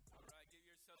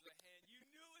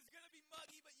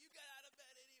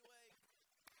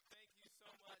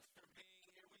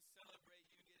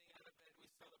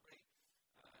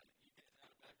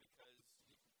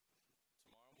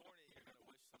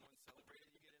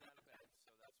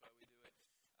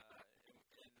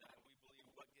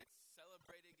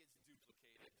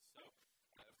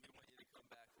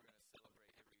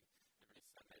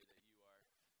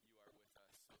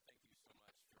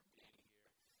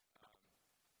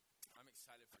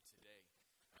excited for today.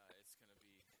 It's gonna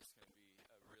be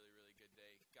a really, really good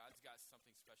day. God's got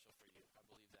something special for you. I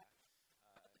believe that.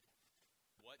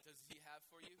 What does He have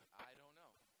for you? I don't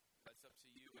know. That's up to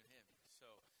you and Him.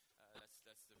 So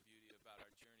that's the beauty about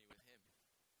our journey with Him.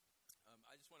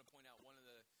 I just want to point out one of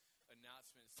the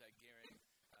announcements that Garen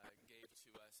gave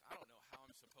to us. I don't know how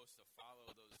I'm supposed to follow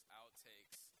those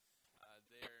outtakes. I'm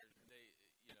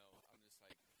just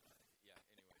like, yeah.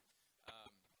 Anyway.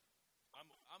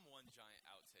 I'm one giant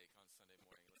outtake on Sunday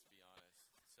morning, let's be honest.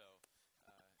 So,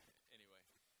 anyway.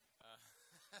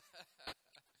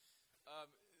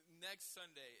 Next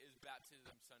Sunday is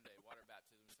Baptism Sunday, Water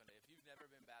Baptism Sunday. If you've never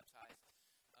been baptized,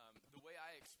 the way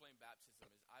I explain baptism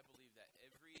is I believe that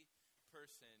every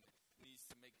person needs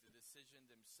to make the decision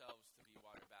themselves to be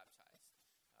water baptized.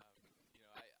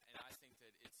 I think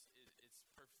that it's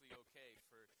perfectly okay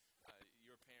for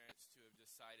your parents to have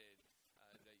decided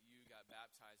that you got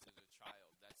baptized as a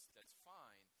child. That's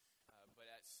fine. But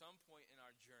at some point in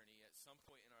our journey, at some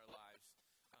point in our lives,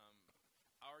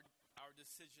 our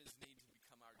decisions need to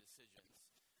become our decisions.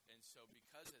 And so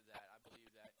because of that, I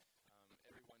believe that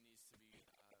everyone needs to be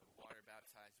water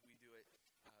baptized. We do it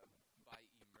by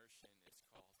immersion, it's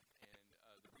called. And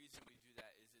the reason we do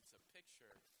that is it's a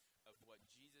picture of what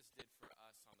Jesus did for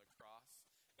us on the cross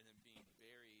and then being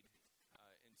buried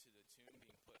into the tomb,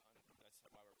 being put on. That's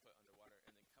why we're put underwater, and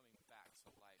then coming back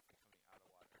to life and coming out of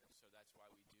water. And so that's why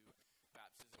we do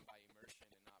baptism by immersion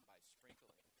and not by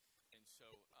sprinkling. And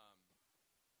so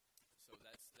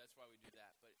that's why we do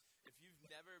that. But if you've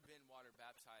never been water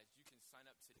baptized, you can sign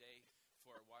up today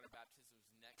for our water baptisms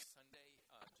next Sunday,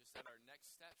 just at our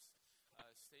Next Steps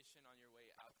station on your way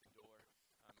out the door.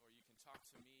 Or you can talk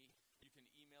to me. You can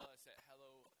email us at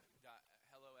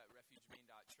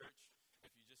hello@refugemain.church.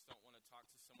 If you just don't want to talk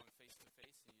to someone face to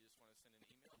face and you just want to send an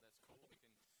email, that's cool.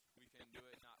 We can do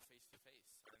it not face to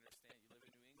face. I understand you live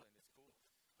in New England. It's cool.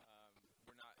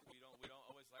 We don't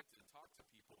always like to talk to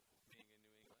people being in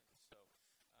New England. So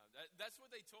that's what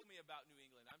they told me about New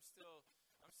England. I'm still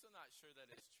not sure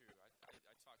that it's true. I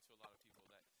talk to a lot of people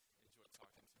that enjoy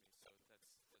talking to me. So that's because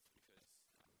me, I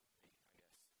guess.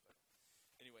 But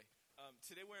anyway,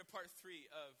 today we're in part 7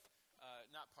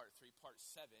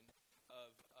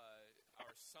 of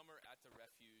our Summer at the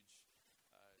Refuge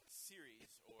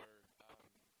series, or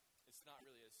it's not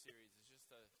really a series, it's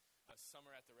just a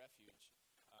Summer at the Refuge.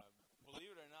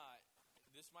 Believe it or not,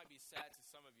 this might be sad to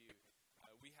some of you,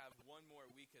 we have one more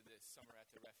week of this Summer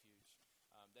at the Refuge.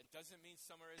 That doesn't mean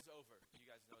summer is over. You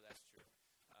guys know that's true.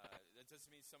 That doesn't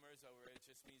mean summer is over. It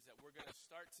just means that we're going to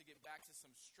start to get back to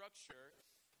some structure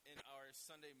in our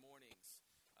Sunday mornings.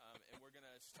 And we're going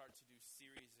to start to do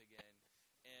series again.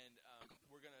 And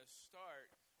we're going to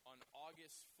start on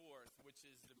August 4th, which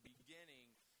is the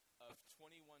beginning of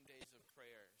 21 days of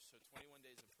prayer. So 21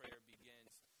 days of prayer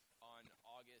begins on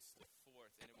August the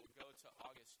 4th, and it will go to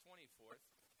August 24th.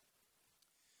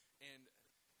 And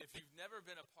if you've never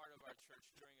been a part of our church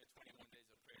during a 21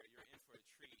 days of prayer, you're in for a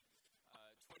treat.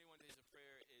 21 days of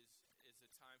prayer is a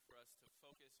time for us to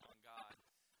focus on God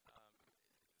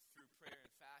through prayer and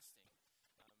fasting.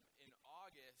 In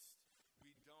August,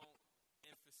 we don't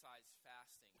emphasize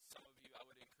fasting. Some of you, I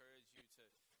would encourage you to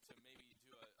maybe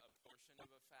do a portion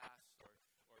of a fast,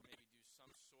 or maybe do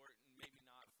some sort, and maybe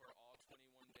not for all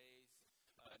 21 days,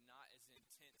 not as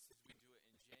intense as we do it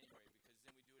in January, because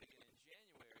then we do it again in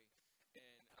January,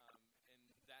 and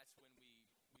that's when we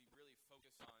really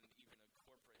focus on even a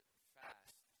corporate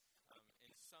fast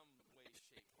in some way,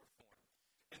 shape, or form.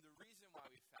 And the reason why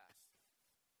we fast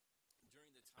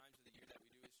during the times of the year that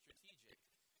we do is strategic.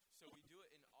 So we do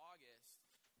it in August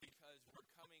because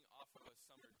we're coming off of a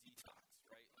summer detox,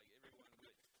 right? Like you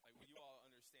all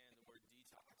understand the word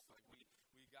detox. Like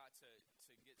we got to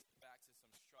get back to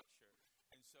some structure.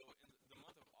 And so in the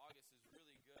month of August is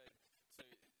really good to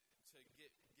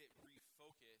get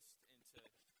refocused and to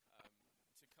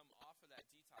come off of that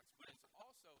detox. But it's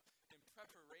also in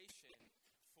preparation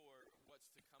for what's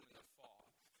to come in the fall.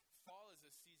 Fall is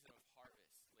a season of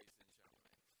harvest, ladies and gentlemen.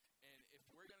 And if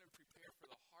we're going to prepare for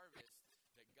the harvest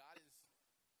that God is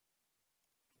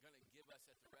going to give us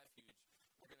at the Refuge,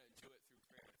 we're going to do it through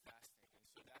prayer and fasting. And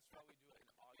so that's why we do it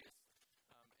in August.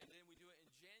 And then we do it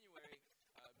in January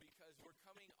because we're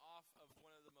coming off of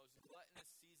one of the most gluttonous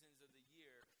seasons of the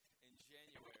year in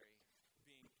January,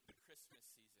 being the Christmas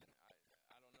season.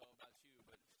 I don't know about you,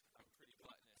 but I'm pretty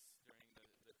gluttonous during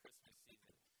the Christmas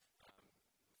season.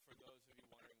 For those of you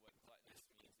wondering what gluttonous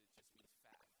means, it just means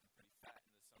fat. I'm pretty fat in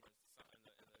the summer,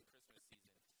 in the Christmas season.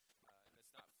 And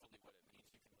that's not fully what it means.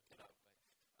 You can look it up.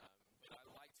 But I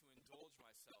like to indulge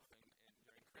myself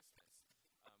during Christmas.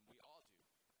 We all do.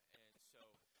 And so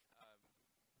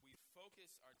we focus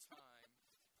focus our time,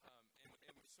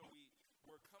 and so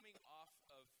we're coming off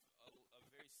of a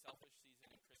very selfish season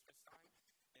in Christmas time,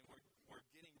 and we're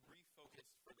getting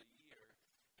refocused for the year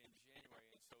in January,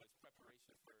 and so it's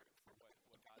preparation for what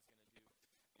God's going to do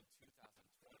in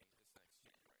 2020, this next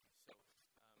January. So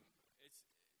it's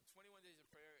 21 Days of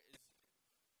Prayer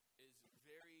is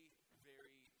very,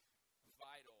 very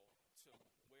vital to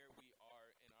where we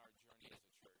are in our journey as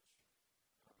a church.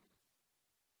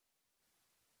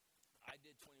 I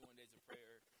did 21 Days of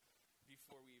Prayer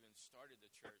before we even started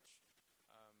the church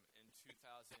in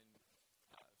 2015,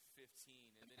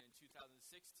 and then in 2016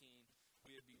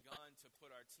 we had begun to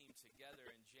put our team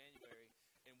together in January,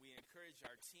 and we encouraged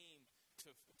our team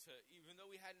to even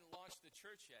though we hadn't launched the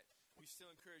church yet, we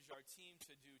still encouraged our team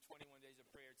to do 21 Days of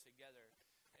Prayer together,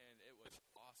 and it was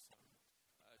awesome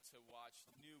to watch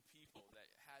new people that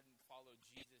hadn't followed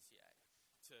Jesus yet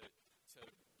to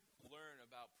learn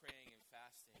about praying and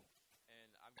fasting.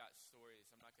 And I've got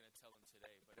stories. I'm not going to tell them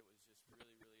today, but it was just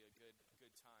really, really a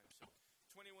good time. So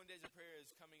 21 Days of Prayer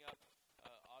is coming up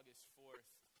August 4th,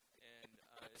 and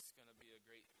it's going to be a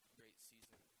great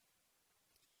season.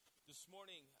 This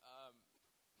morning,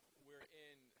 we're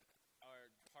in our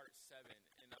part 7,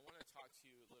 and I want to talk to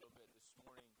you a little bit this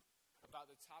morning about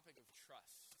the topic of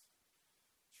trust.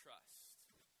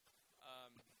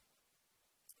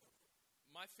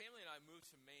 My family and I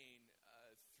moved to Maine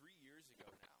 3 years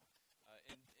ago now.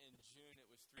 In June, it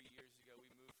was 3 years ago. We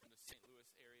moved from the St. Louis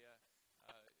area,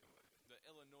 the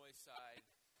Illinois side,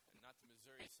 not the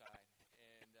Missouri side,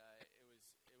 and it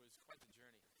was quite the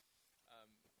journey.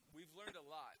 We've learned a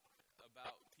lot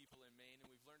about people in Maine, and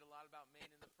we've learned a lot about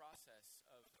Maine in the process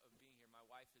of being here. My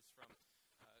wife is from.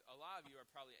 A lot of you are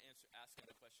probably asking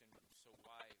the question, so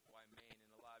why Maine?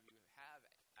 And a lot of you have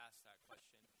asked that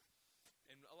question.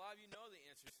 And a lot of you know the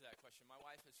answers to that question. My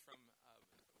wife is from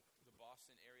the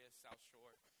Boston area, South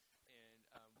Shore, and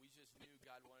we just knew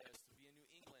God wanted us to be in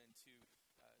New England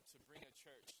to bring a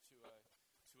church to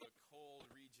a cold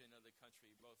region of the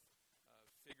country, both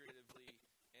figuratively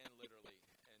and literally.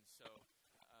 And so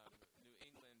New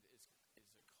England is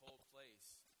a cold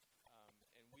place,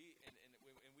 and we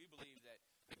believe that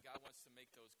God wants to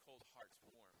make those cold hearts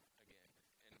warm again,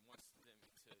 and wants them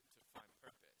to find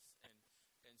purpose.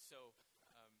 And so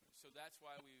that's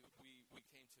why we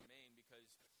came to Maine, because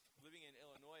living in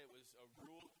Illinois, it was a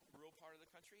rural part of the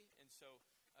country, and so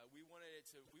we wanted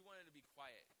to be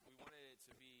quiet. We wanted it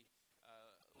to be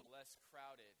less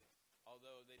crowded.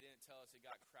 Although they didn't tell us it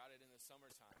got crowded in the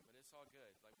summertime, but it's all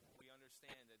good. Like, we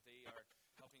understand that they are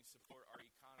helping support our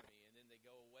economy, and then they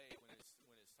go away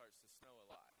when it starts to snow a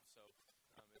lot. So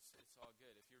it's all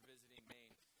good. If you're visiting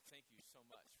Maine, thank you so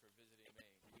much for visiting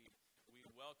Maine. We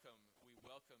welcome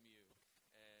you,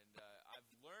 and I've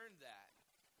learned that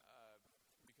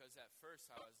because at first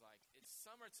I was like, it's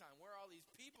summertime. Where are all these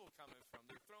people coming from?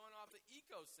 They're throwing off the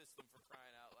ecosystem, for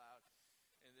crying out loud.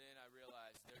 And then I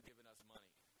realized they're giving us money.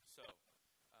 So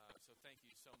thank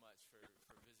you so much for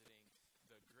visiting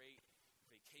the great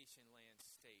vacation land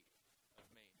state of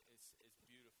Maine. It's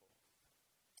beautiful.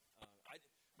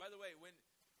 By the way, when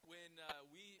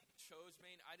we chose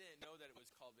Maine, I didn't know that it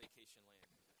was called vacation land.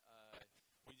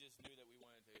 We just knew that we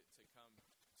wanted to come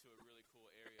to a really cool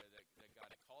area that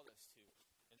God had called us to.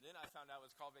 And then I found out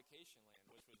it was called vacation land,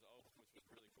 which was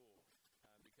really cool.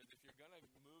 Because if you're going to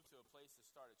move to a place to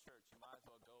start a church, you might as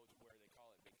well go to where they call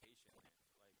it vacation land.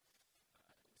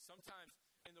 Sometimes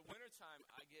in the wintertime,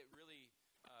 I get really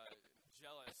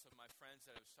jealous of my friends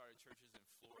that have started churches in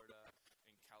Florida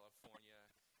and California,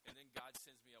 and then God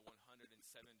sends me a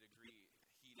 107-degree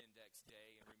heat index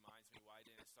day and reminds me why I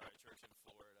didn't start a church in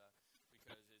Florida,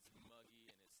 because it's muggy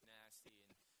and it's nasty.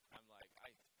 And I'm like,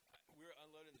 we were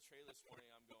unloading the trailer this morning,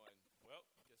 and I'm going, well,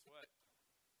 guess what?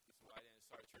 This is why I didn't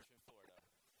start a church in Florida.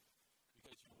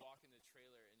 Because you walk in the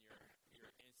trailer and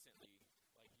you're instantly,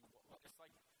 it's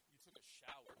like you took a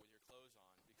shower with your clothes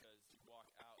on, because you walk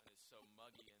out and it's so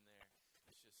muggy in there.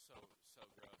 It's just so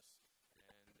gross. And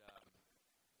anyway,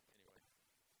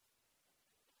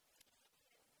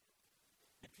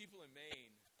 the people in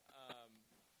Maine,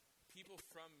 people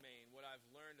from Maine, what I've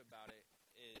learned about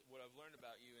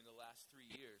you in the last 3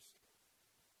 years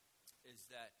is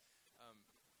that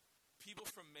people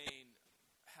from Maine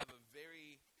have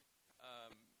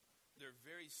they're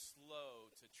very slow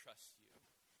to trust you.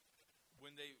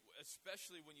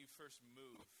 Especially when you first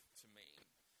move to Maine,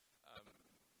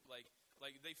 like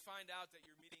they find out that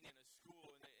you're meeting in a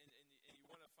school, and you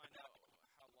want to find out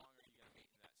how long are you going to meet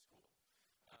in that school.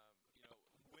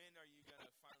 When are you going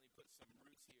to finally put some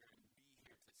roots here and be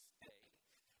here to stay?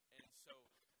 And so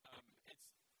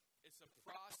it's a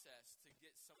process to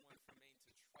get someone from Maine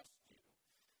to trust you.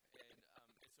 And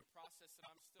process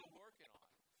that I'm still working on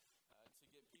to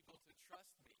get people to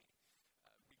trust me.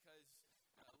 Because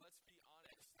let's be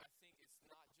honest, I think it's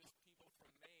not just people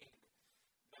from Maine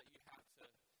that you have to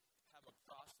have a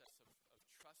process of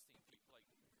trusting people,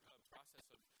 like a process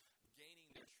of gaining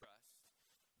their trust.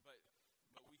 But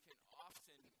we can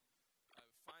often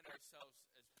find ourselves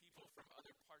as people from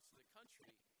other parts of the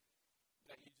country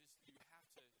that you have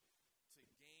to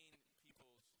gain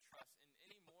people's trust. And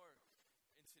anymore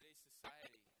in today's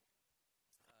society,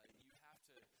 you have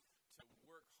to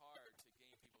work hard to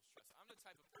gain people's trust. I'm the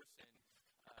type of person,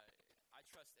 I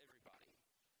trust everybody.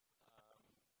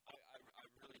 I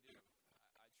really do.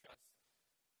 I trust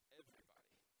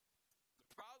everybody. The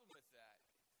problem with that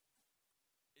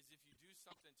is if you do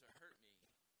something to hurt me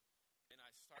and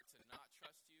I start to not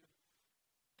trust you,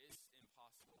 it's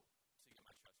impossible to get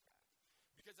my trust back.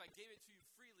 Because I gave it to you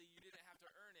freely, you didn't have to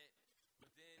earn it,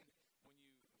 but then when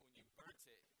you burnt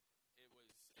it, it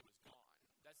was gone.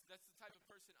 That's the type of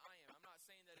person I am. I'm not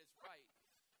saying that it's right.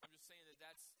 I'm just saying that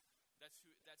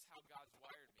that's how God's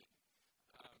wired me.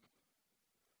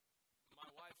 My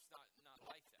wife's not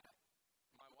like that.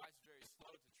 My wife's very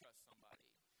slow to trust somebody.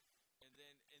 And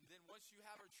then once you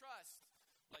have her trust,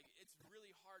 like it's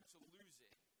really hard to lose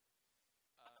it.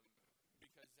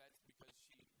 Because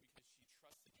she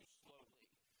trusted you slowly.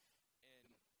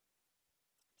 And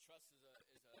trust is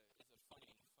a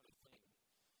funny thing.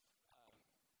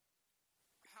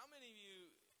 How many of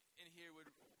you in here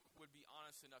would be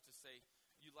honest enough to say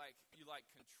you like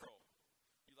control?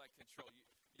 You like control.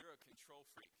 You're a control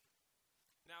freak.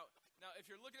 Now, if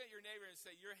you're looking at your neighbor and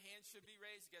say your hand should be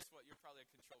raised, guess what? You're probably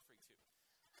a control freak too.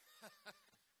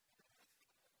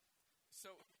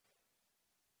 So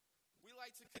we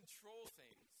like to control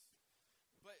things,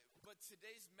 but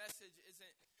today's message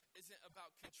isn't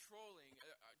about controlling.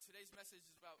 Today's message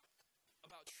is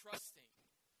about trusting.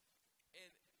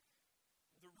 And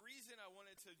the reason I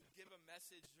wanted to give a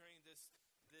message during this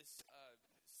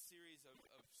series of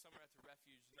Summer at the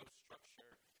Refuge, No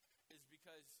Structure, is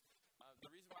because the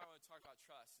reason why I want to talk about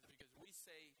trust is because we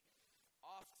say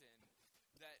often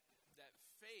that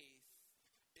faith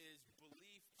is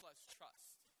belief plus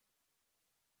trust.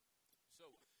 So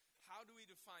how do we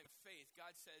define faith?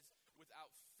 God says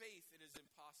without faith it is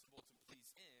impossible to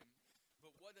please him.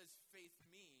 But what does faith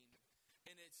mean?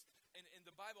 And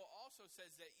the Bible also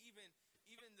says that even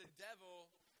the devil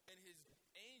and his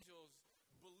angels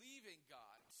believe in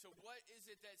God. So what is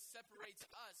it that separates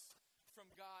us from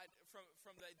God,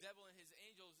 from the devil and his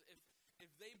angels if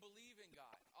they believe in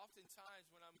God? Oftentimes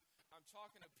when I'm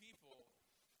talking to people,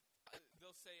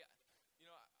 they'll say,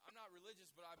 I'm not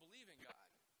religious, but I believe in God.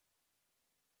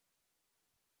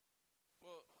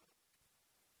 Well,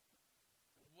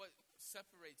 what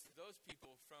separates those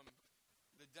people from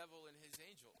the devil and his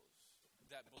angels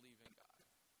that believe in God?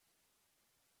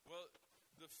 Well,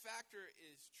 the factor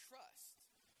is trust.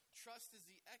 Trust is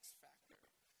the X factor.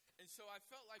 And so I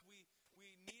felt like we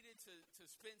needed to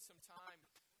spend some time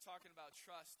talking about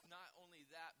trust. Not only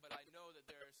that, but I know that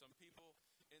there are some people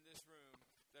in this room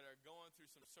that are going through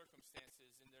some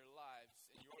circumstances in their lives,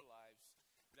 in your lives,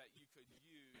 that you could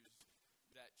use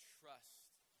that trust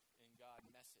in God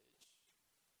message.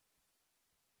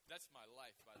 That's my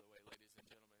life, by the way, ladies and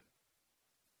gentlemen.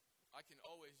 I can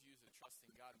always use a trust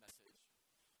in God message.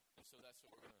 And so that's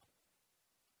what we're going to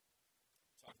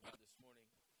talk about this morning.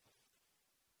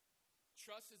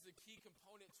 Trust is the key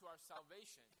component to our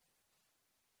salvation.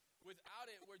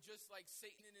 Without it, we're just like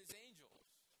Satan and his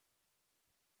angels.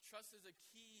 Trust is a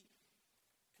key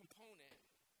component.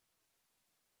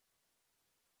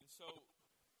 And so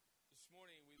this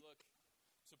morning we look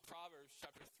to Proverbs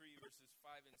chapter 3, verses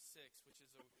 5 and 6, which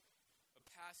is a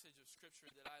passage of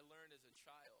scripture that I learned as a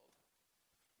child.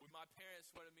 When my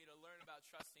parents wanted me to learn about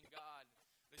trusting God,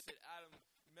 they said, Adam,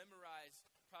 memorize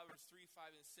Proverbs 3,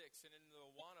 5, and 6. And in the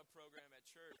Awana program at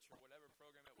church, or whatever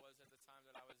program it was at the time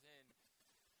that I was in,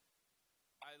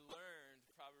 I learned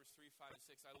Proverbs 3, 5, and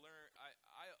 6.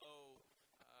 I owe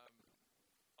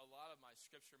a lot of my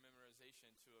scripture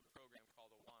memorization to a program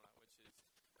called Awana, which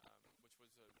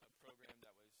was a program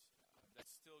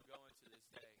that's still going to this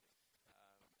day,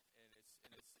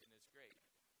 and it's great.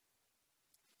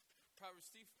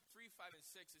 Proverbs 3, 5, and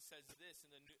 6, it says this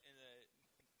in the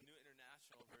New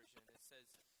International Version. It says,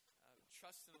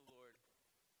 trust in the Lord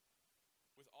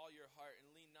with all your heart and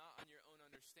lean not on your own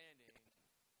understanding.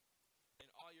 In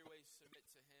all your ways submit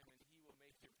to him, and he will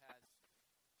make your paths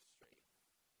straight.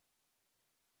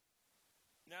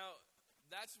 Now,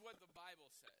 that's what the Bible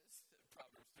says,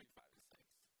 Proverbs 3, 5, and 6.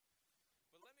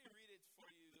 But let me read it for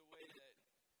you the way that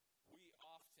we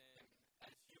often,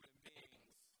 as human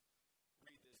beings,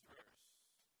 read this verse.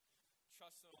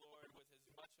 trust in the Lord with as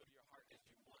much of your heart as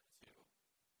you want to.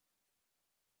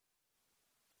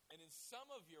 And in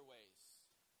some of your ways,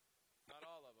 not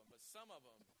all of them, but some of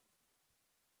them,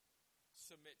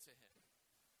 submit to him.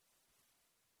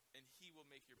 And he will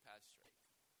make your path straight.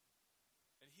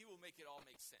 And he will make it all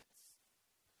make sense.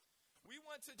 We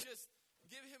want to just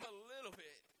give him a little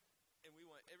bit, and we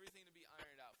want everything to be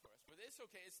ironed out for us. But it's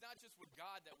okay. It's not just with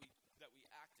God that we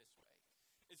act this way.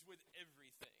 It's with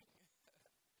everything.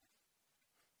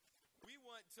 We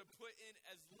want to put in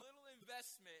as little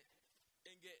investment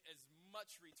and get as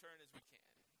much return as we can.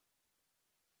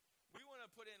 We want to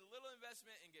put in little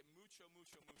investment and get mucho,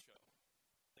 mucho, mucho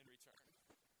in return.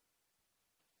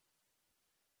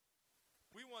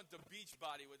 We want the beach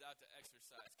body without the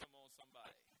exercise. Come on,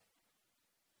 somebody.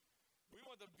 We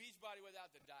want the beach body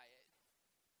without the diet.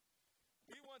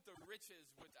 We want the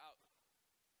riches without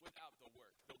the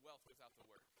work, the wealth without the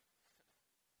work.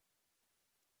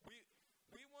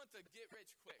 We want to get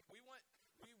rich quick. We want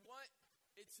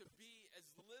it to be as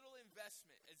little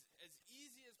investment, as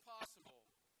easy as possible,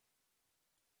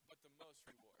 but the most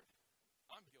reward.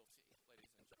 I'm guilty,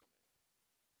 ladies and gentlemen.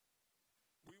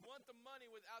 We want the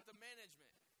money without the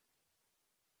management.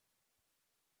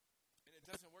 And it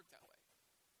doesn't work that way.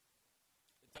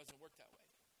 It doesn't work that way.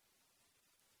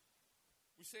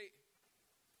 We say,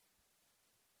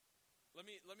 let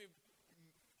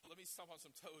me stomp on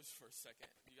some toes for a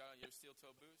second. You got on your steel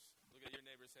toe boots? Look at your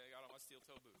neighbor and say, I got on my steel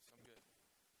toe boots. I'm good.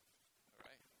 All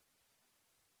right?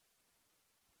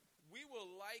 We will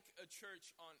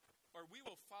we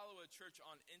will follow a church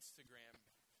on Instagram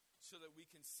so that we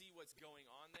can see what's going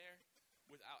on there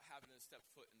without having to step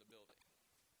foot in the building.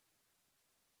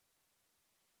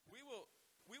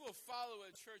 We will follow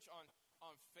a church on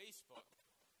Facebook,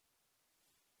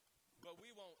 but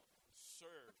we won't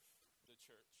serve the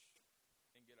church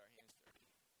and get our hands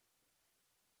dirty.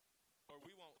 Or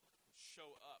we won't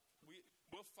show up.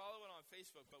 We'll follow it on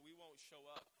Facebook, but we won't show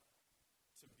up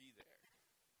to be there.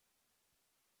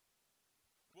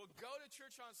 We'll go to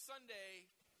church on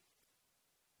Sunday,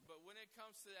 but when it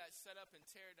comes to that set up and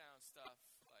tear down stuff,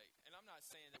 and I'm not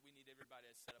saying that we need everybody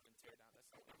to set up and tear down.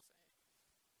 That's not what I'm saying.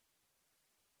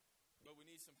 But we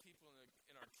need some people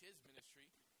in our kids' ministry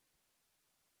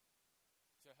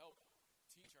to help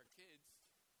teach our kids.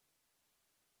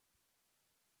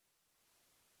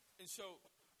 And so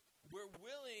we're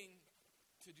willing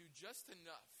to do just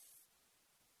enough.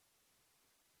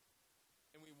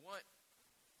 And we want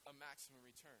a maximum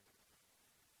return.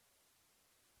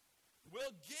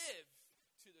 We'll give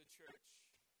to the church.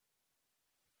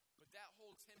 But that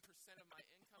whole 10% of my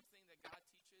income thing that God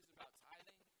teaches about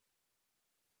tithing,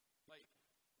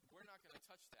 we're not going to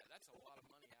touch that. That's a lot of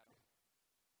money, Adam.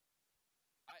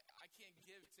 I can't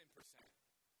give 10%.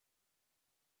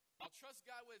 I'll trust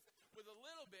God with a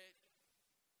little bit,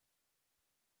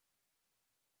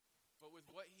 but with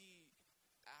what he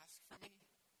asks for me,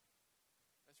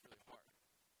 that's really hard.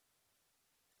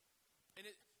 And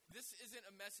this isn't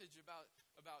a message about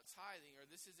tithing, or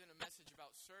this isn't a message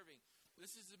about serving.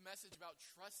 This is a message about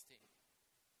trusting.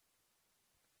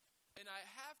 And I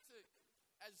have to,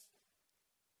 as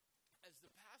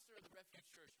the pastor of the Refuge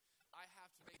Church, I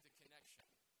have to make the connection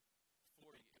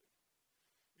for you.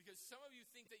 Because some of you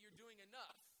think that you're doing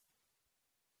enough.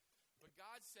 But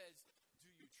God says, do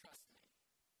you trust me?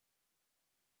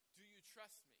 Do you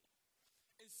trust me?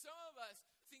 And some of us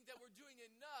think that we're doing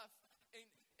enough,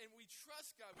 and we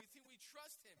trust God. We think we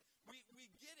trust him. We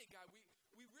get it, God.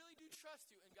 We really do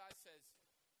trust you. And God says,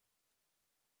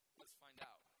 let's find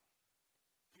out.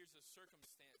 Here's a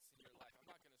circumstance in your life. I'm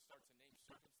not going to start to name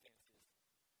circumstances.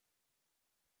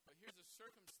 But here's a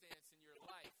circumstance in your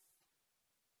life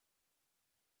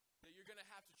that you're going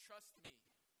to have to trust me.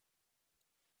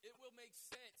 It will make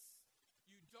sense.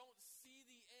 You don't see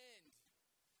the end.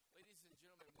 Ladies and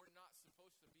gentlemen, we're not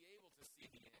supposed to be able to see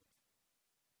the end.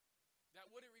 That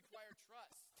wouldn't require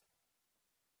trust.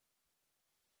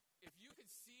 If you could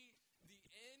see the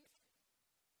end,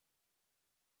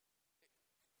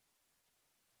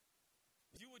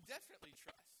 you would definitely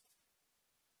trust.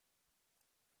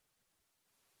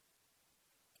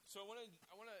 So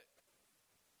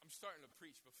I'm starting to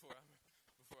preach before I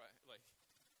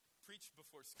preach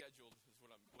before scheduled is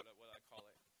what I call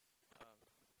it.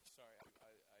 Sorry, I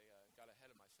got ahead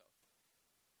of myself.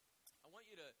 I want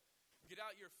you to get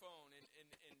out your phone and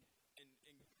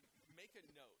make a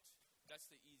note. That's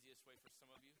the easiest way for some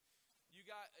of you. You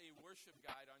got a worship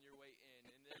guide on your way in,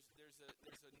 and there's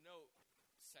a note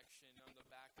section on the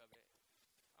back of it.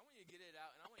 I want you to get it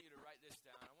out, and I want you to write this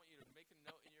down. I want you to make a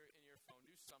note in your phone.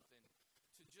 Do something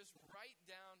to just write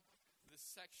down the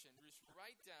section. Just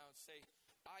write down. Say,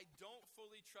 I don't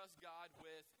fully trust God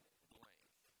with blank.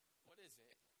 What is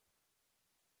it?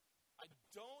 I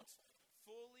don't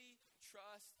fully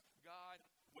trust God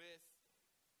with,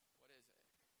 what is it?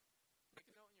 Make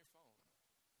a note on your phone.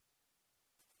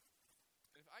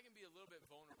 And if I can be a little bit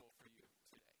vulnerable for you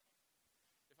today,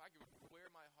 if I can wear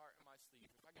my heart on my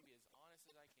sleeve, if I can be as honest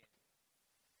as I can,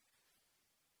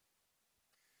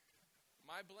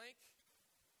 my blank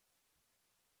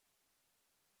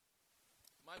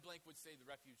would say the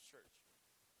Refuge Church.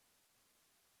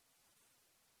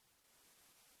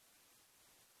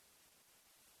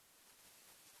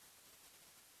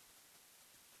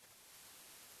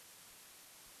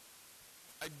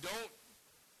 I don't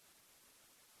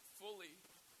fully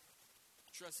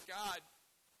trust God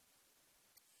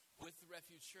with the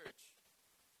Refuge Church.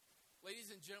 Ladies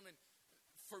and gentlemen,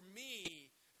 for me,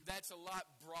 that's a lot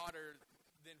broader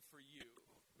than for you,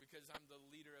 because I'm the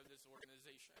leader of this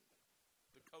organization,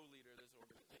 the co-leader of this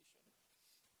organization.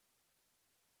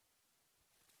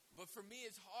 But for me,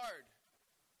 it's hard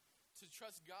to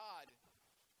trust God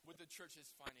with the church's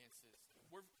finances.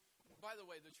 By the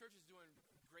way, the church is doing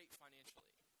great financially.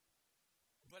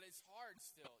 But it's hard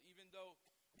still, even though,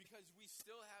 because we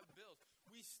still have bills.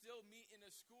 We still meet in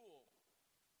a school.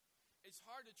 It's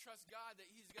hard to trust God that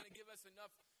He's going to give us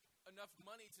enough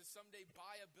money to someday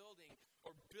buy a building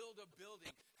or build a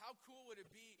building. How cool would it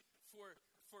be for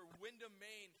Windham,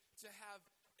 Maine to have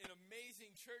an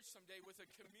amazing church someday with a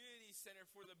community center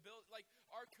for the build? Like,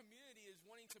 our community is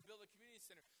wanting to build a community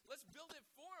center. Let's build it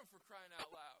for them, for crying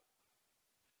out loud.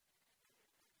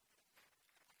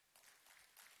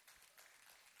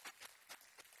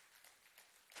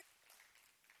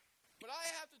 But I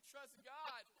have to trust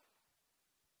God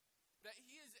that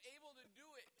He is able to do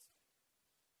it.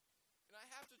 And I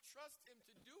have to trust Him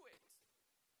to do it.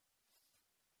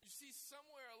 You see,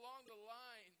 somewhere along the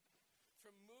line,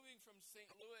 from moving from St.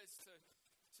 Louis to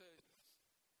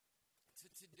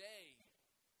today,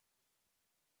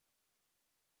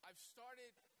 I've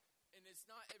started, and it's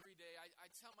not every day, I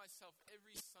tell myself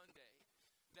every Sunday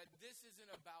that this isn't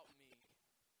about me.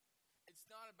 It's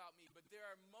not about me, but there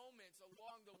are moments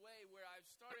along the way where I've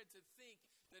started to think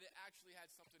that it actually had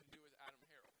something to do with Adam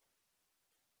Harold.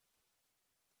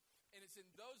 And it's in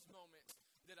those moments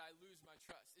that I lose my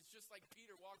trust. It's just like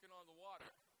Peter walking on the water.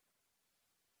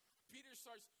 Peter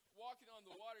starts walking on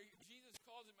the water. Jesus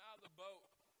calls him out of the boat.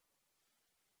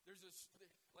 His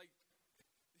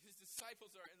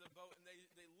disciples are in the boat, and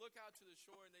they look out to the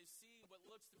shore, and they see what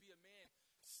looks to be a man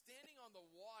standing on the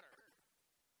water.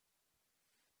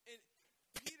 And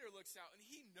Peter looks out, and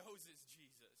he knows it's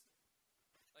Jesus.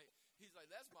 He's like,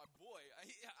 that's my boy.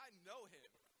 I know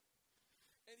him.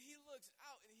 And he looks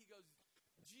out, and he goes,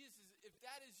 Jesus, if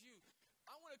that is you,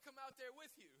 I want to come out there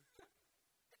with you.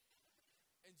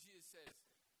 And Jesus says,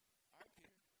 all right,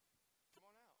 Peter, come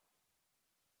on out.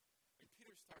 And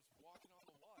Peter starts walking on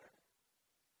the water.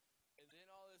 And then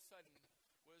all of a sudden,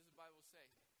 what does the Bible say?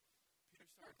 Peter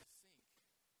started to sink.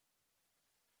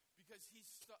 Because he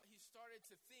started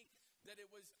to think that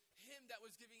it was him that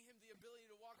was giving him the ability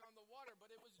to walk on the water, but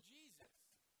it was Jesus.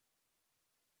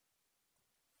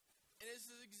 And it's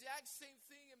the exact same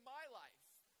thing in my life.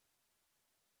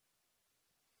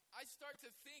 I start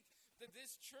to think that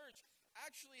this church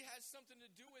actually has something to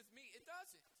do with me. It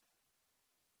doesn't.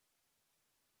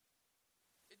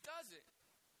 It doesn't.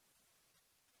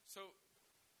 So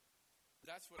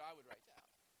that's what I would write down.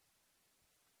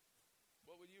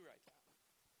 What would you write down?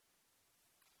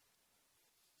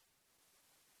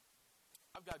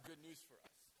 I've got good news for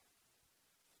us.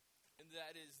 And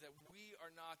that is that we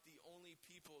are not the only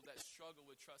people that struggle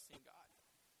with trusting God.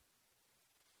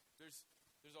 There's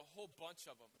a whole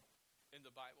bunch of them in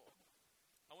the Bible.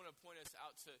 I want to point us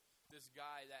out to this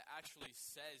guy that actually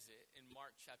says it in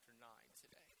Mark chapter 9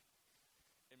 today.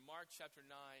 In Mark chapter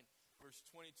 9, verse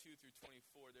 22 through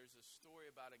 24, there's a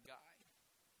story about a guy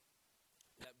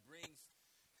that brings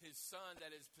his son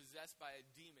that is possessed by a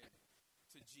demon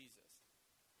to Jesus.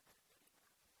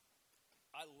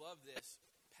 I love this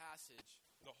passage,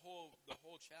 the whole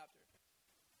chapter,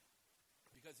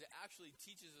 because it actually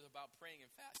teaches us about praying and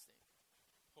fasting.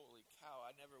 Holy cow,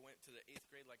 I never went to the 8th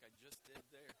grade like I just did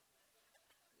there.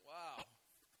 Wow.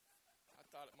 I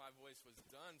thought my voice was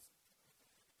done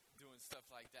doing stuff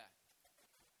like that.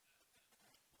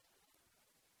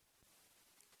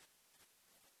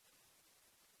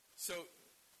 So,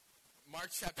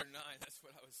 Mark chapter 9, that's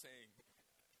what I was saying.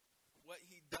 What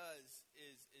he does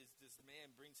is this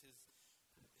man brings his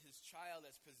child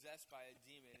that's possessed by a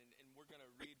demon, and we're going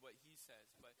to read what he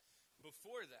says. But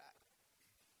before that,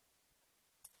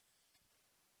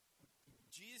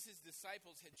 Jesus'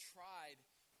 disciples had tried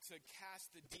to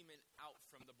cast the demon out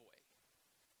from the boy.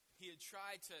 He had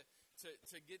tried to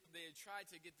get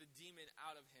the demon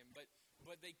out of him,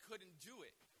 but they couldn't do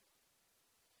it.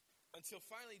 Until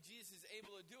finally Jesus is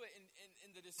able to do it,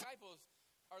 and the disciples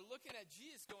are looking at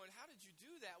Jesus going, how did you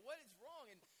do that? What is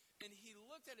wrong? And he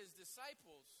looked at his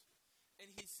disciples and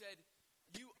he said,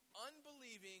 you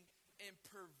unbelieving and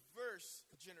perverse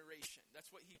generation.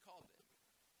 That's what he called it.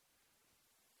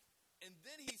 And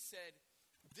then he said,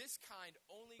 this kind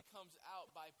only comes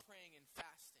out by praying and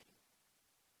fasting.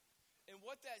 And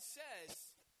what that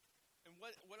says, and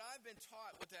what I've been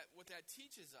taught, what that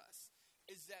teaches us,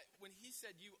 is that when he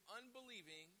said, you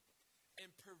unbelieving and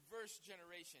perverse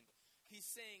generation, he's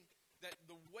saying that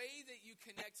the way that you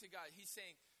connect to God, he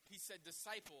said,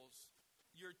 disciples,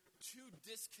 you're too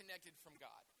disconnected from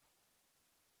God.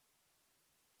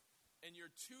 And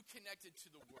you're too connected to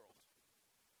the world.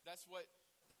 That's what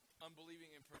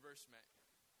unbelieving and perverse meant.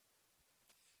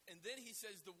 And then he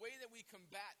says the way that we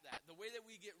combat that, the way that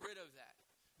we get rid of that,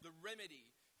 the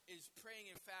remedy is praying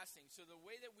and fasting. So the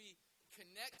way that we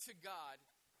connect to God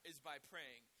is by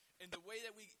praying. And the way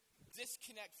that we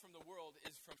disconnect from the world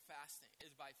is by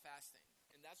fasting.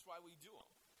 And that's why we do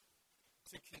them.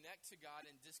 To connect to God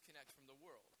and disconnect from the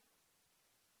world.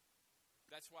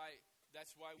 That's why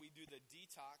we do the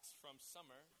detox from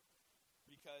summer,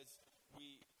 because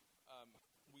we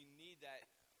need that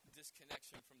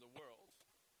disconnection from the world,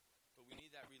 but we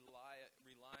need that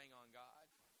relying on God.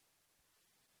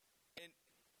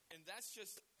 And that's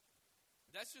just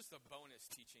a bonus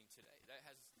teaching today.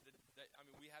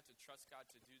 We have to trust God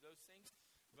to do those things,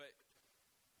 but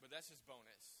that's just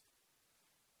bonus.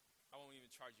 I won't even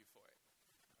charge you for it.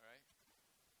 All right.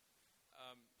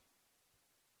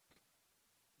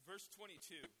 Verse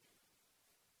 22.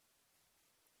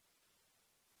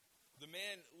 The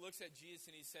man looks at Jesus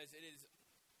and he says,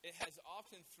 it has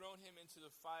often thrown him into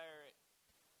the fire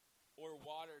or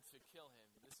water to kill him.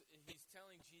 He's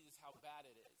telling Jesus how bad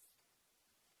it is.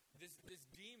 This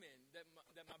demon that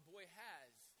my boy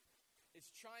has,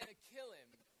 it's trying to kill him.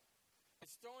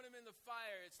 It's throwing him in the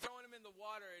fire. It's throwing him in the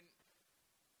water, and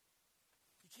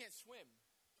he can't swim.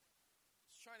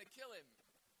 It's trying to kill him.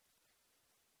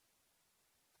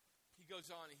 He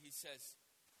goes on and he says,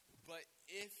 but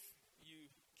if you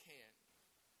can.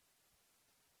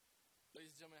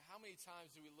 Ladies and gentlemen, how many times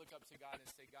do we look up to God and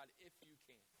say, God, if you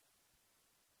can?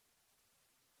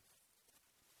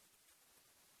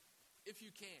 If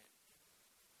you can.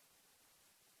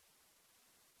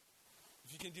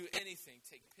 If you can do anything,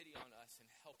 take pity on us and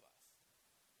help us.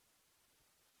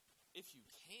 If you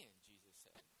can, Jesus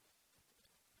said.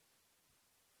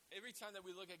 Every time that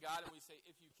we look at God and we say,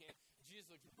 if you can, Jesus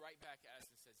looks right back at us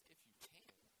and says, if you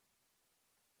can.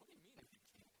 What do you mean, if you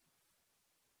can?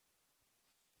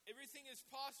 Everything is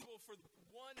possible for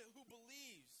one who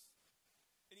believes.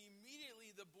 And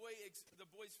immediately the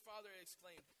boy's father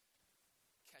exclaimed,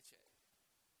 catch it.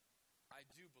 I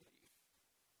do believe,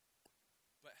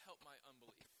 but help my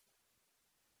unbelief.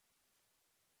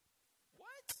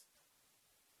 What?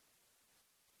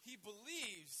 He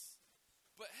believes,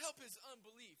 but help his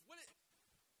unbelief. What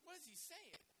is he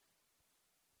saying?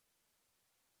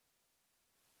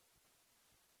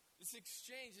 This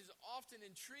exchange has often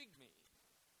intrigued me.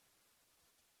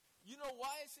 You know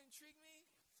why it's intrigued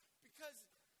me? Because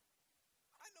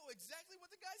I know exactly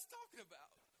what the guy's talking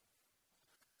about.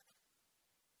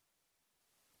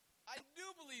 I do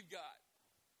believe God,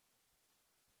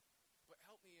 but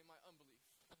help me in my unbelief.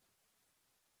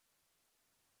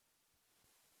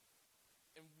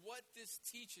 And what this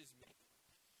teaches me,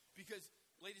 because,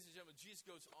 ladies and gentlemen, Jesus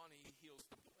goes on and he heals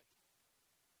the boy.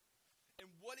 And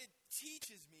what it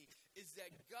teaches me is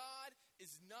that God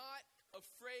is not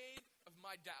afraid of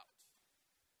my doubt.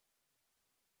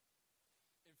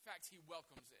 In fact, he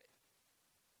welcomes it.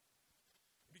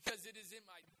 Because it is in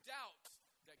my doubt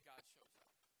that God shows up.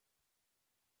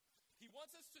 He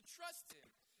wants us to trust him,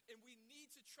 and we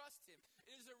need to trust him.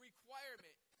 It is a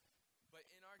requirement. But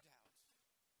in our doubt,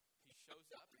 he shows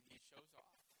up and he shows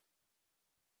off.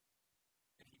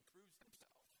 And he proves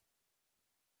himself.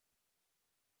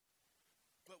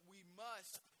 But we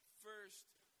must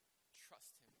first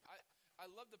trust him. I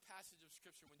love the passage of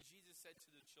Scripture when Jesus said to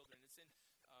the children,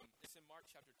 it's in Mark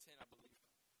chapter 10, I believe.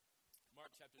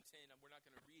 Mark chapter 10, we're not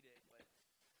going to read it, but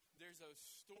there's a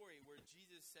story where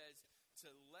Jesus says to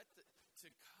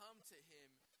come to him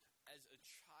as a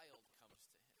child comes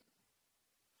to him.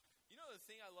 You know the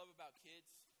thing I love about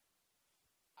kids?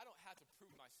 I don't have to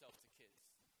prove myself to kids.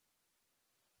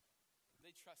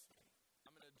 They trust me.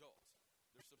 I'm an adult.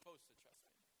 They're supposed to trust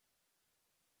me.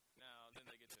 Now, then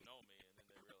they get to know me, and then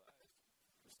they realize,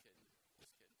 just kidding.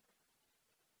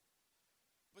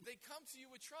 But they come to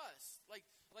you with trust. Like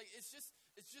it's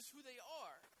just who they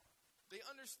are. They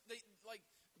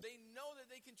know that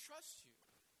they can trust you.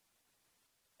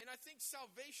 And I think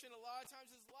salvation a lot of times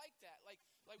is like that. Like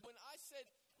when I said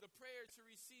the prayer to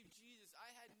receive Jesus, I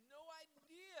had no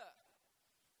idea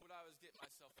what I was getting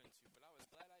myself into, but I was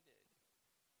glad I did.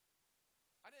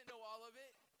 I didn't know all of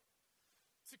it.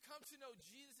 To come to know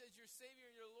Jesus as your Savior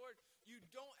and your Lord, you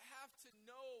don't have to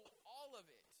know all of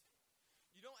it.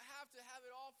 You don't have to have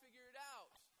it all figured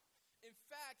out. In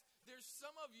fact, there's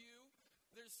some of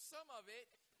it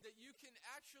that you can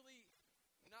actually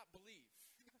not believe.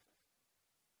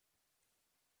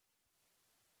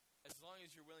 As long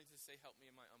as you're willing to say, help me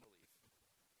in my unbelief.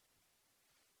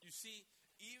 You see,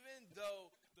 even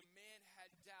though the man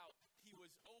had doubt, he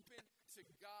was open to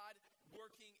God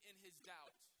working in his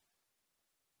doubt.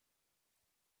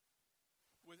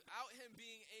 Without him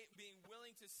being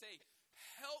willing to say,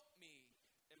 help me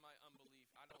in my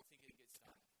unbelief, I don't think it gets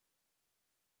done.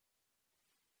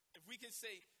 If we can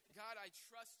say, God, I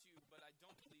trust you, but I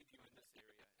don't believe you in this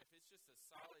area. If it's just a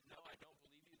solid no, I don't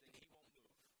believe you, then he won't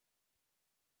move.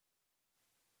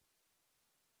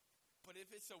 But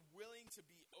if it's a willing to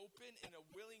be open and a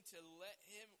willing to let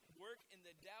him work in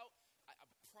the doubt, I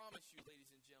promise you,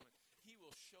 ladies and gentlemen, he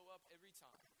will show up every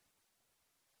time.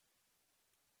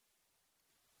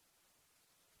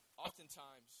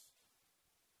 Oftentimes,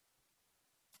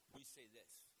 we say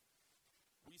this.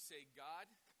 We say, God,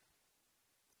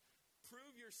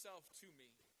 prove yourself to me,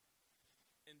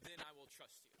 and then I will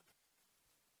trust you.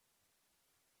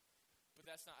 But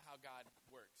that's not how God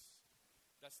works.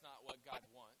 That's not what God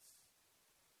wants.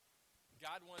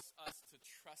 God wants us to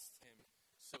trust him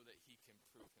so that he can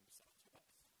prove himself to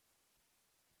us.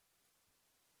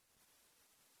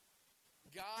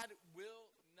 God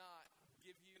will not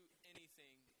give you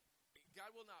anything.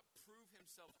 God will not prove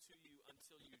himself to you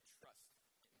until you trust him.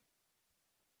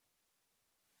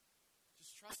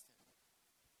 Just trust him.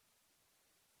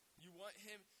 You want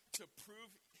him to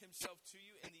prove himself to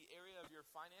you in the area of your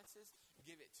finances?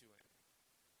 Give it to him.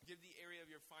 Give the area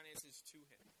of your finances to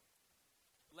him.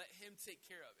 Let him take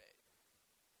care of it.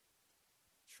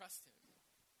 Trust him.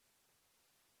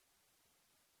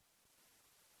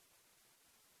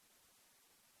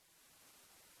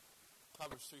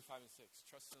 Proverbs 3, 5, and 6.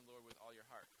 Trust in the Lord with all your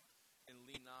heart and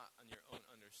lean not on your own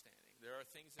understanding. There are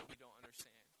things that we don't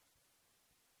understand.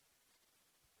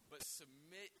 But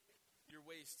submit your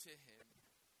ways to him.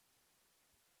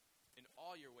 In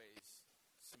all your ways,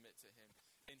 submit to him.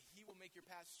 And he will make your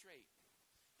path straight.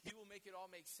 He will make it all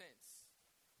make sense.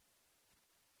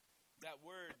 That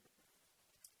word,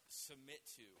 submit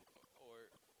to, or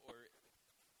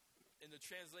in the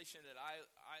translation that I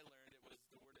learned, it was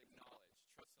the word acknowledge.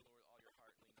 Trust the Lord with all your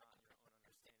heart, lean not on your own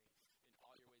understanding. In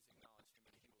all your ways acknowledge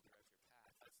him, and he will direct your path.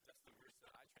 That's the verse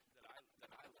that I learned. That's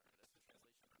the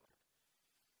translation I learned.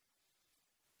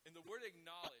 And the word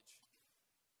acknowledge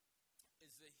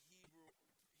is the Hebrew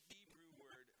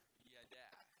word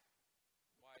yadah,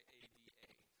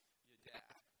 Y-A-D-A,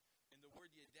 yadah. And the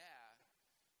word yadah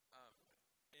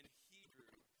in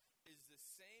Hebrew is the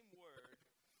same word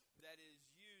that is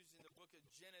used in the book of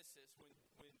Genesis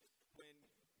when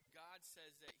God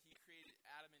says that he created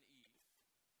Adam and Eve.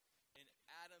 And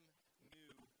Adam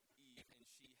knew Eve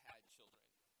and she had children.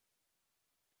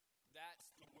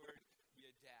 That's the word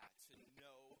yadah, to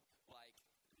know like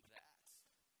that.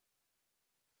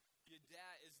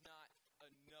 Yadah is not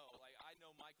a know. Like, I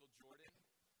know Michael Jordan.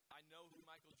 I know who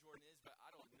Michael Jordan is, but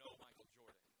I don't know Michael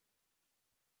Jordan.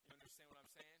 You understand what I'm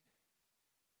saying?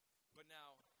 But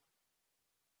now,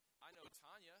 I know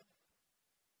Tanya.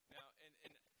 Now, and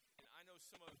I know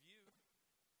some of you,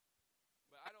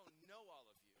 but I don't know all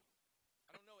of you.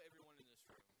 I don't know everyone in this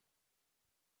room.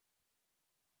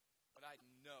 But I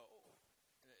know.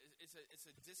 It's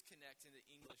a disconnect in the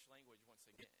English language once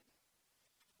again.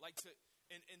 Like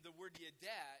and the word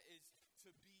yadah is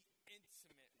to be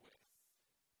intimate with.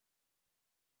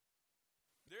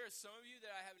 There are some of you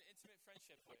that I have an intimate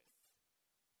friendship with.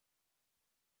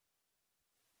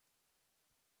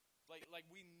 Like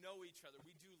we know each other.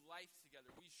 We do life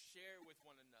together. We share with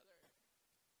one another.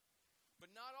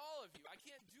 But not all of you. I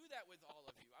can't do that with all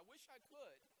of you. I wish I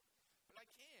could, but I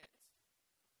can't.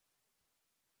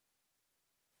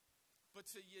 But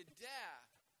to yadah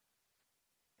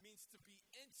means to be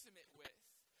intimate with,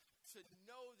 to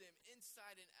know them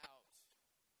inside and out.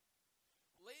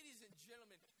 Ladies and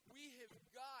gentlemen, we have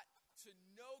got to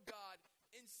know God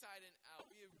inside and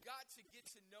out. We have got to get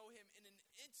to know him in an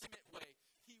intimate way.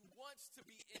 He wants to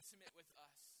be intimate with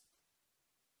us.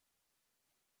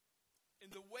 And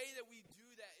the way that we do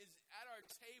that is at our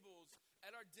tables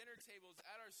at our dinner tables,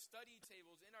 at our study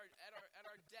tables, at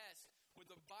our desk, with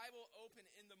the Bible open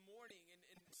in the morning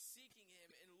and seeking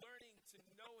him and learning to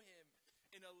know him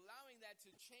and allowing that to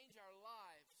change our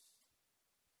lives.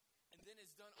 And then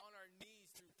it's done on our knees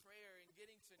through prayer and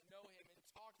getting to know him and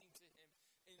talking to him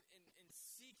and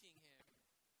seeking him.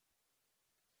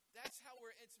 That's how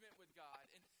we're intimate with God.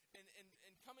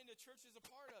 And coming to church is a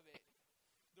part of it.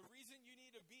 The reason you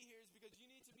need to be here is because you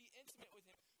need to be intimate with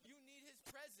him. You need his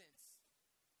presence.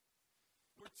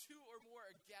 Where two or more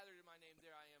are gathered in my name,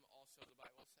 there I am also, the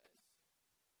Bible says.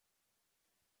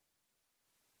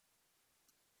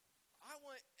 I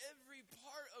want every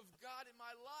part of God in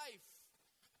my life.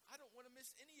 I don't want to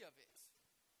miss any of it.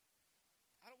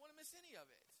 I don't want to miss any of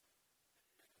it.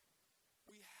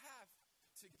 We have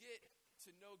to get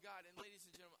to know God. And ladies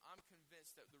and gentlemen, I'm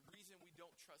convinced that the reason we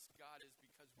don't trust God is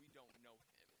because we don't know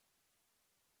him.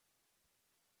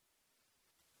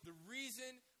 The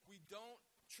reason we don't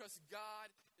trust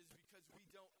God is because we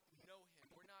don't know him.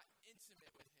 We're not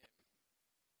intimate with him.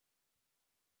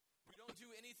 We don't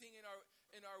do anything in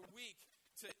our week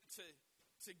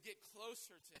to get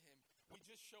closer to him. We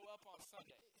just show up on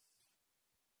Sundays.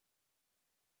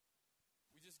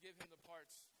 We just give him the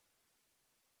parts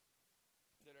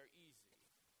that are easy.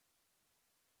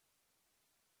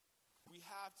 We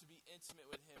have to be intimate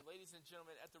with him. Ladies and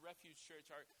gentlemen, at the Refuge Church,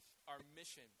 our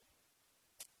mission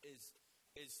is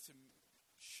to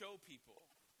show people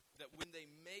that when they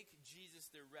make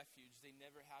Jesus their refuge, they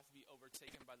never have to be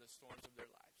overtaken by the storms of their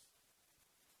lives.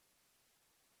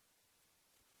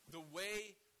 The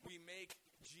way we make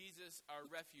Jesus our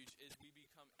refuge is we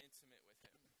become intimate with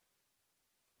him.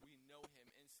 We know him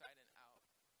inside and out.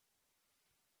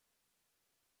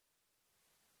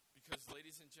 Because,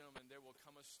 ladies and gentlemen, there will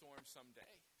come a storm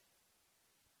someday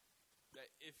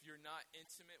that if you're not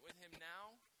intimate with him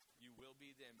now, you will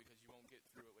be then, because you won't get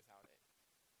through it without it.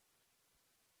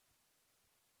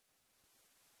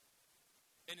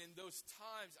 And in those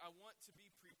times, I want to be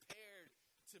prepared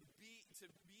to be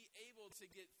able to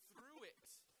get through it.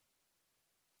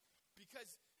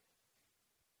 Because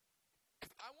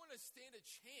if I want to stand a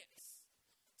chance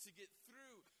to get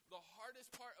through the hardest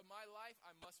part of my life,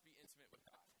 I must be intimate with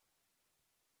God.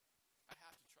 I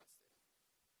have to trust him.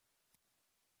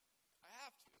 I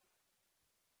have to.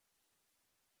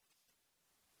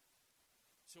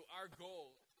 So our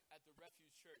goal at the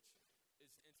Refuge Church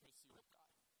is intimacy with God.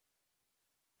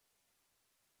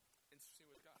 Intimacy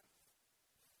with God.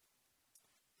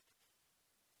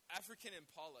 African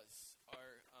impalas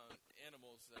are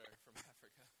animals that are from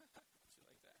Africa. Don't you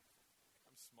like that?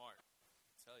 I'm smart.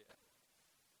 I tell you.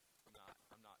 I'm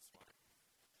not smart.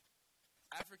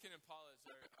 African impalas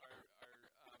are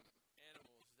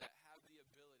animals that have the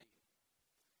ability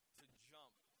to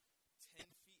jump 10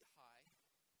 feet high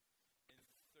and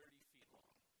 30 feet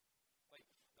long. Like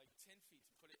 10 feet,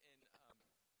 to put it in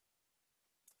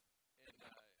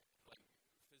like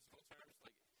physical terms,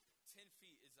 like 10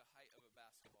 feet is the height of a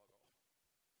basketball goal.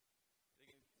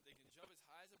 They can jump as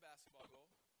high as a basketball goal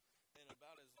and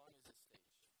about as long as a stage,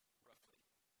 roughly.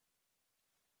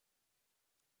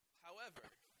 However,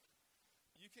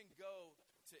 you can go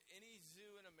to any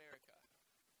zoo in America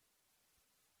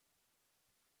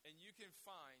and you can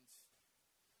find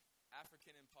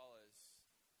African impalas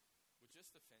with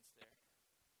just the fence there,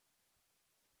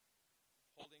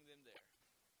 holding them there.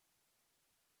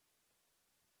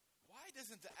 Why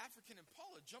doesn't the African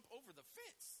impala jump over the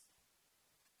fence?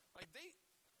 Like they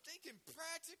can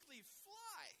practically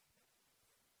fly.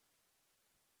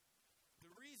 The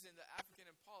reason the African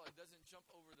impala doesn't jump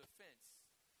over the fence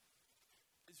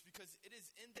is because it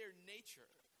is in their nature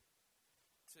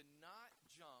to not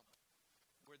jump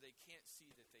where they can't see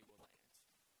that they will land.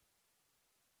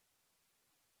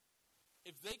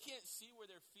 If they can't see where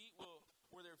their feet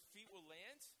will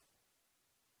land,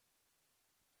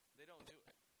 they don't do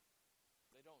it.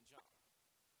 They don't jump.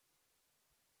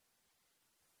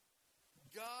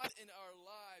 God in our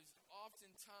lives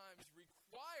oftentimes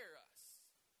require us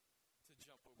to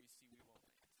jump where we see we won't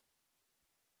land.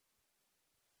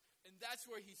 And that's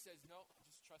where he says, no,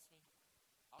 just trust me.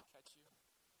 I'll catch you.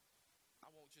 I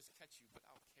won't just catch you, but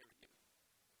I'll carry you.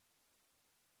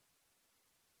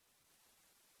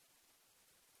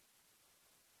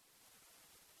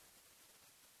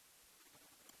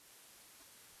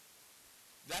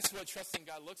 That's what trusting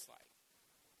God looks like.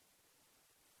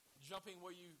 Jumping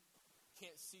where you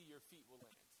can't see your feet will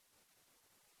land.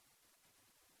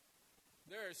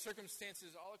 There are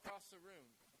circumstances all across the room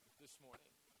this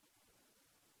morning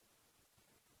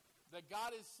that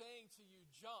God is saying to you,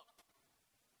 jump.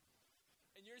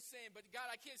 And you're saying, but God,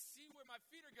 I can't see where my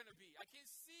feet are going to be. I can't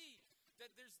see that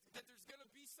there's going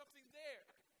to be something there.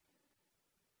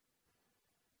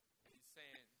 And he's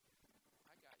saying,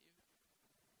 I got you.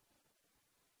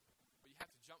 But you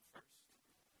have to jump first.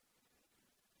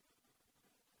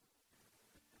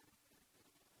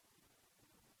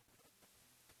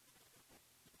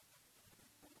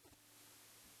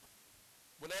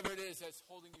 Whatever it is that's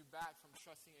holding you back from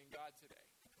trusting in God today,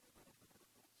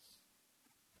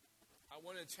 I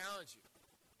want to challenge you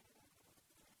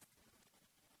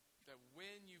that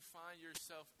when you find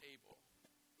yourself able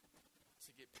to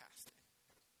get past it,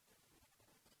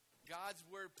 God's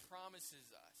word promises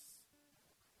us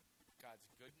God's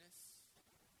goodness,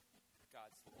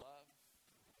 God's love,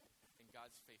 and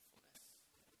God's faithfulness.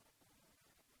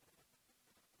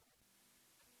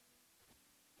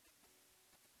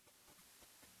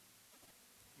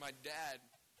 My dad,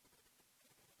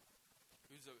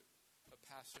 who's a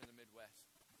pastor in the Midwest,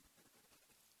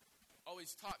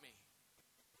 always taught me.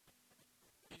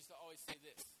 He used to always say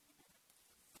this.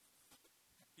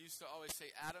 He used to always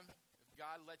say, Adam, if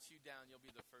God lets you down, you'll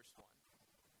be the first one.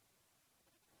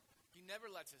 He never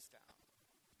lets us down.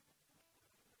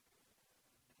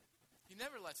 He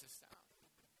never lets us down.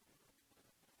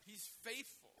 He's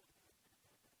faithful.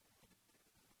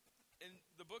 In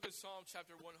the book of Psalm,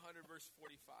 chapter 100, verse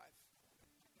 45,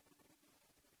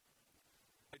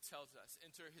 it tells us,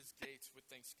 enter his gates with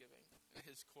thanksgiving and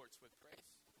his courts with praise.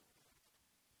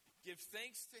 Give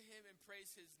thanks to him and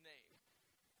praise his name.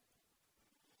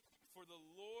 For the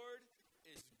Lord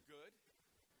is good,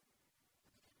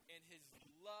 and his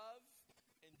love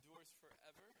endures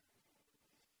forever,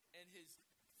 and his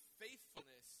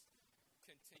faithfulness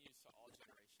continues to all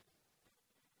generations.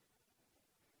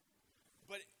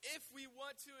 But if we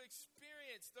want to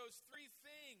experience those three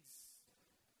things,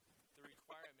 the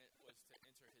requirement was to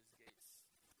enter his gates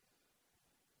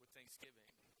with thanksgiving.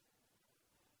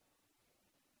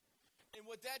 And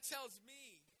what that tells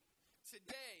me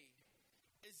today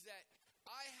is that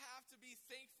I have to be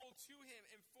thankful to him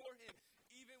and for him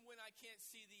even when I can't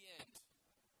see the end.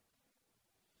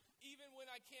 Even when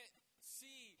I can't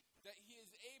see that he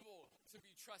is able to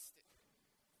be trusted.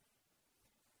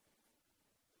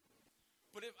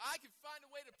 But if I can find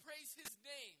a way to praise his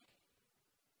name,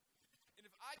 and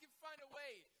if I can find a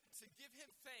way to give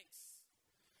him thanks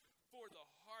for the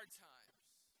hard times,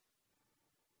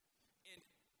 and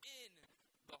in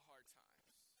the hard times,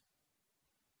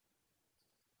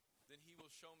 then he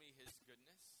will show me his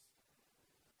goodness,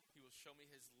 he will show me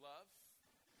his love,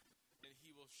 and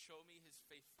he will show me his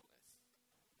faithfulness.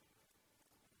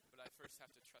 But I first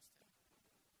have to trust him.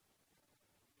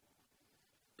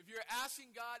 If you're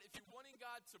asking God, if you're wanting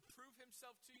God to prove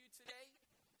himself to you today,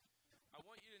 I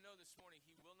want you to know this morning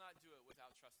he will not do it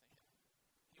without trusting him.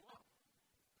 He won't.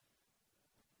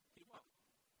 He won't.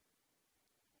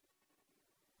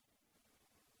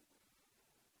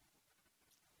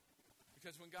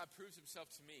 Because when God proves himself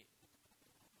to me,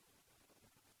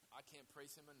 I can't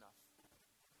praise him enough.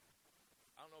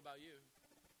 I don't know about you.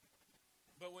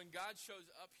 But when God shows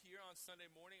up here on Sunday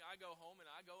morning, I go home and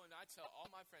I tell all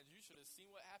my friends, you should have seen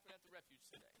what happened at the Refuge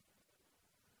today.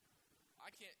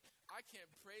 I can't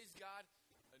praise God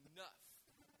enough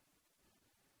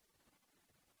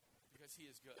because he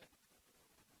is good.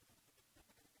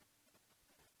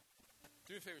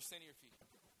 Do me a favor, stand to your feet.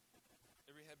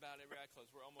 Every head bowed, every eye closed.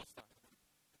 We're almost done.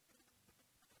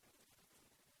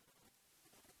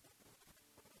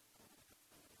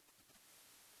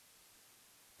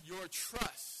 Your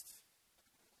trust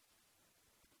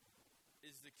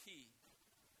is the key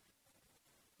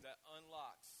that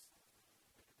unlocks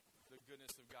the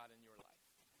goodness of God in your life.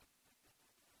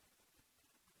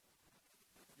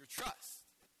 Your trust.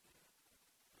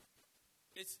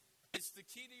 It's the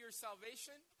key to your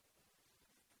salvation.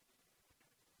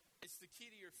 It's the key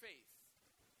to your faith.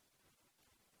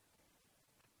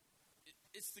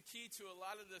 It's the key to a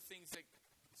lot of the things that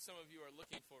some of you are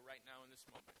looking for right now in this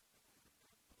moment.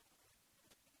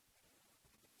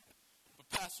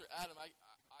 Pastor Adam, I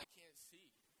can't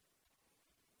see.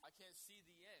 I can't see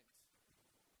the end.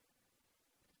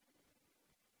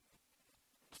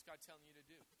 What's God telling you to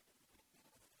do?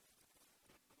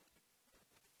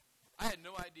 I had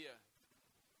no idea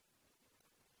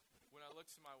when I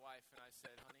looked to my wife and I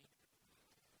said, honey,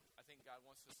 I think God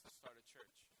wants us to start a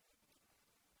church.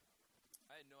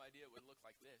 I had no idea it would look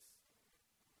like this.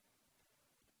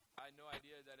 I had no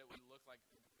idea that it would look like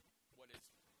what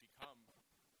it's become.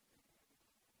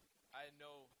 I had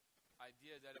no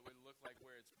idea that it would look like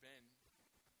where it's been,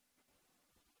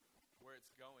 where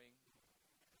it's going.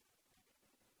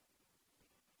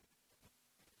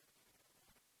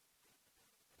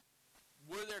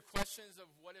 Were there questions of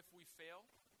what if we fail?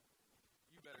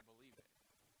 You better believe it.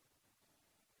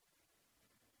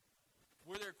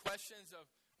 Were there questions of,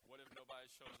 what if nobody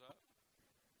shows up?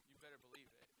 You better believe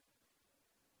it.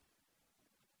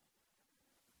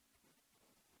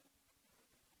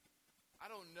 I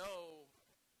don't know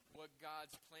what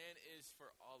God's plan is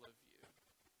for all of you,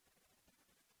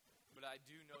 but I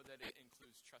do know that it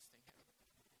includes trusting Him.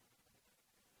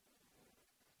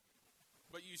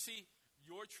 But you see,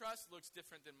 your trust looks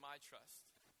different than my trust.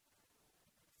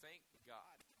 Thank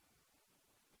God.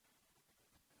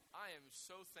 I am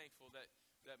so thankful that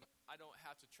I don't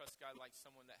have to trust God like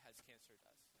someone that has cancer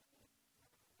does.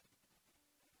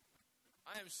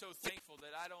 I am so thankful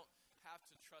that I don't have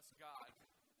to trust God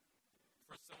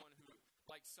for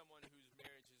someone whose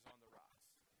marriage is on the rocks.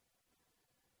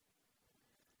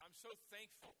 I'm so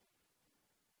thankful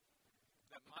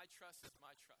that my trust is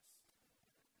my trust.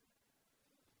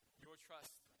 Your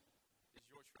trust is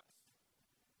your trust.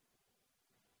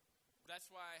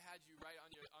 That's why I had you write on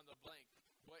the blank.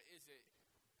 What is it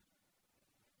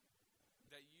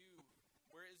that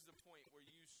where is the point where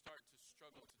you start to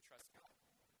struggle to trust God?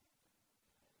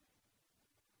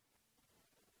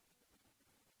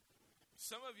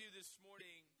 Some of you this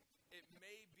morning, it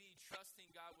may be trusting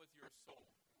God with your soul.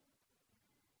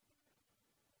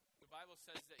 The Bible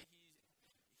says that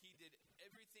he did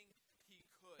everything he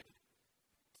could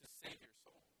to save your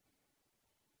soul.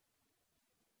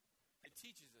 It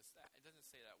teaches us that. It doesn't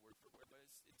say that word for word, but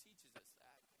it teaches us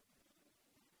that.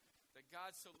 That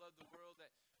God so loved the world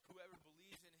that whoever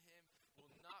believes in him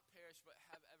will not perish but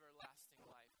have everlasting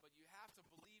life. But you have to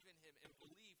believe in him, and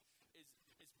belief is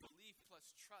belief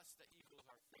plus trust that equals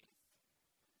our faith.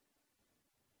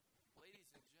 Ladies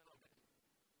and gentlemen,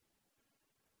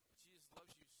 Jesus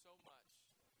loves you so much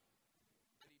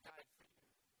that he died for you.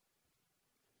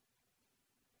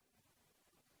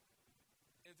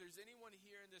 If there's anyone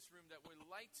here in this room that would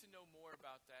like to know more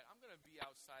about that, I'm going to be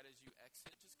outside as you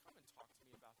exit. Just come and talk to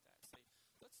me about that. Say,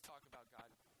 let's talk about God,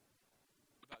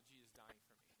 about Jesus dying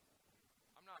for me.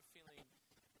 I'm not feeling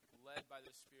led by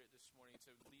the Spirit this morning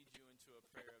to lead you into a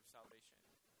prayer of salvation,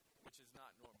 which is not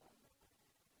normal.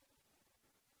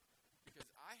 Because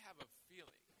I have a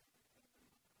feeling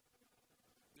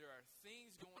there are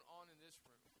things going on in this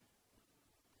room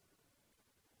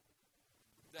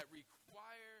that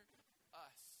require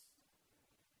us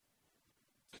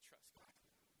to trust God,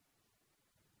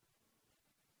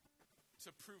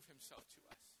 to prove himself to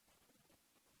us.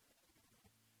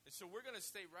 And so we're going to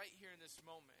stay right here in this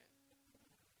moment.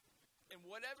 And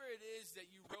whatever it is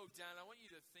that you wrote down, I want you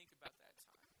to think about that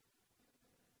time.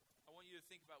 I want you to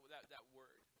think about that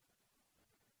word.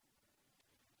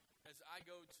 As I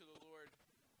go to the Lord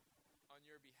on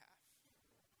your behalf.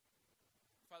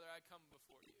 Father, I come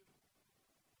before you.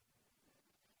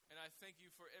 And I thank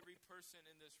you for every person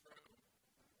in this room.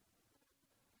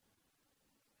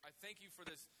 I thank you for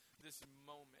this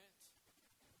moment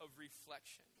of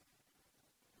reflection.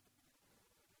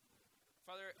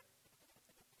 Father,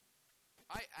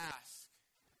 I ask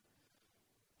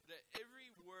that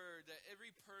every word that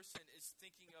every person is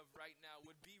thinking of right now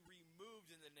would be removed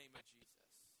in the name of Jesus.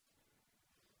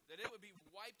 That it would be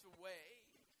wiped away,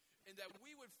 and that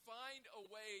we would find a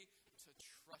way to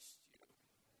trust you.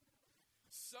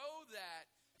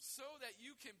 So that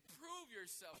you can prove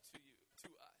yourself to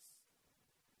us.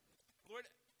 Lord,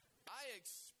 I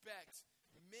expect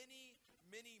many,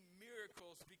 many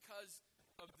miracles because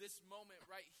of this moment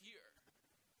right here.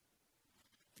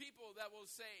 People that will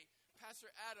say, Pastor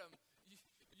Adam,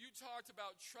 you talked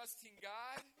about trusting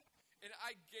God, and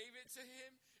I gave it to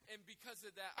him, and because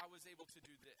of that, I was able to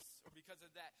do this. Or because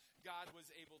of that, God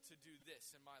was able to do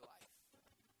this in my life.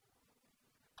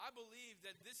 I believe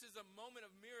that this is a moment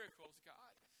of miracles,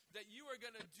 God. That you are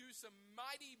going to do some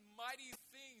mighty, mighty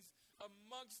things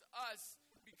amongst us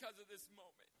because of this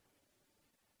moment.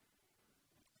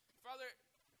 Father,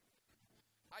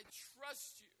 I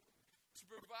trust you to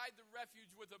provide the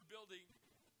refuge with a building.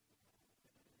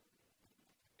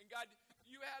 And God,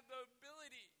 you have the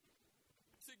ability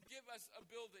to give us a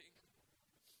building.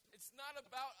 It's not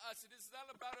about us. It is not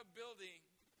about a building.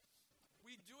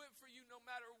 We do it for you no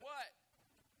matter what.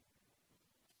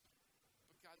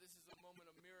 But God, this is a moment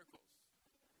of miracles.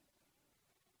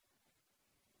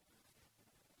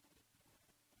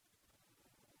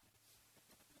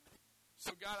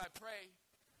 So God, I pray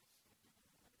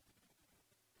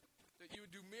that you would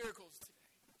do miracles today.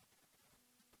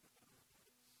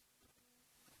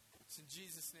 It's in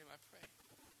Jesus' name I pray.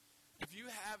 If you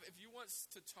want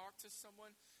to talk to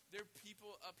someone, there are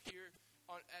people up here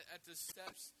at the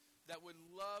steps that would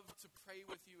love to pray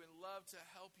with you and love to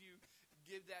help you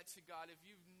give that to God. If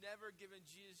you've never given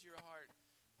Jesus your heart,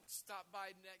 stop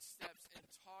by Next Steps and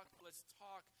talk. Let's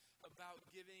talk about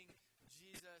giving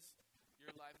Jesus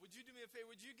your life. Would you do me a favor?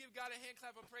 Would you give God a hand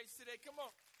clap of praise today? Come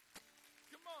on.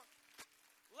 Come on.